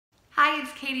Hi,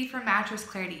 it's Katie from Mattress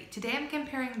Clarity. Today I'm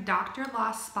comparing Dr.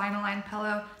 Loth's SpineAlign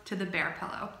pillow to the Bear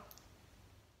pillow.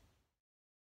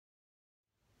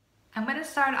 I'm going to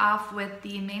start off with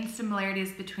the main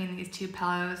similarities between these two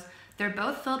pillows. They're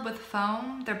both filled with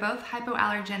foam, they're both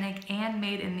hypoallergenic and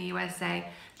made in the USA.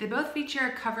 They both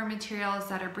feature cover materials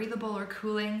that are breathable or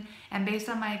cooling, and based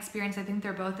on my experience, I think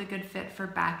they're both a good fit for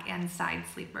back and side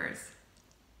sleepers.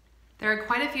 There are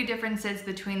quite a few differences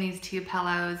between these two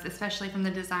pillows, especially from the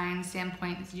design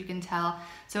standpoint, as you can tell.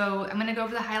 So I'm going to go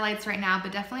over the highlights right now,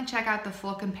 but definitely check out the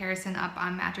full comparison up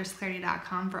on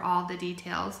mattressclarity.com for all the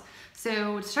details.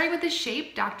 So starting with the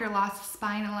shape, Dr. Loth's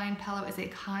SpineAlign pillow is a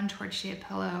contoured shaped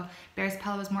pillow. Bear's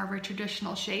pillow is more of a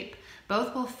traditional shape.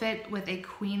 Both will fit with a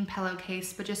queen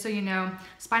pillowcase, but just so you know,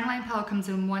 SpineAlign pillow comes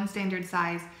in one standard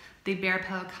size. The Bear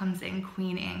pillow comes in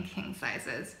queen and king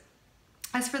sizes.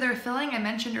 As for their filling, I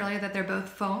mentioned earlier that they're both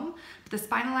foam, but the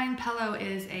SpineAlign pillow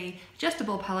is a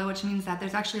adjustable pillow, which means that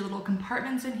there's actually little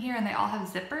compartments in here and they all have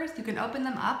zippers. You can open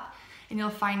them up and you'll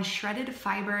find shredded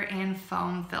fiber and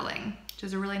foam filling, which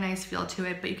is a really nice feel to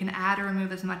it, but you can add or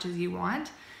remove as much as you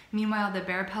want. Meanwhile, the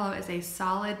Bear pillow is a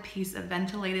solid piece of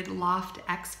ventilated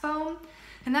LOFT-X foam,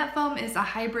 and that foam is a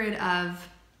hybrid of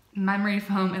memory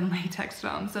foam and latex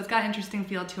foam, so it's got an interesting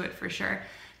feel to it for sure.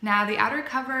 Now, the outer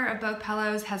cover of both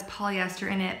pillows has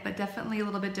polyester in it, but definitely a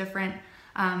little bit different.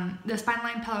 The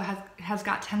SpineAlign pillow has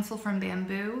got tencel from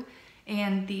bamboo,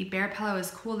 and the Bear pillow is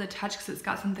cool to touch because it's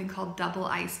got something called double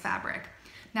ice fabric.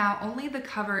 Now, only the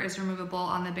cover is removable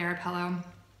on the Bear pillow.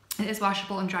 It is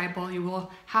washable and dryable. You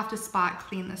will have to spot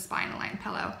clean the SpineAlign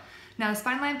pillow. Now, the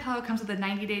SpineAlign pillow comes with a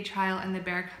 90-day trial, and the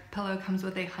Bear pillow comes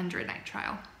with a 100-night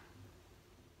trial.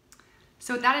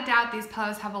 So without a doubt, these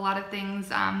pillows have a lot of things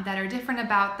that are different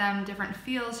about them, different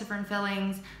feels, different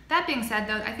fillings. That being said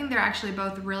though, I think they're actually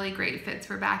both really great fits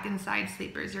for back and side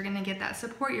sleepers. You're gonna get that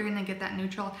support, you're gonna get that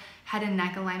neutral head and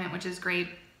neck alignment, which is great.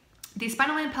 The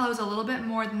SpineAlign pillow is a little bit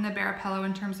more than the Bear pillow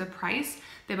in terms of price.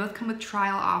 They both come with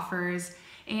trial offers,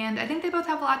 and I think they both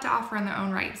have a lot to offer in their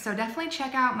own right. So definitely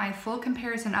check out my full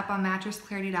comparison up on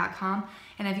mattressclarity.com,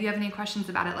 and if you have any questions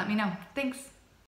about it, let me know. Thanks.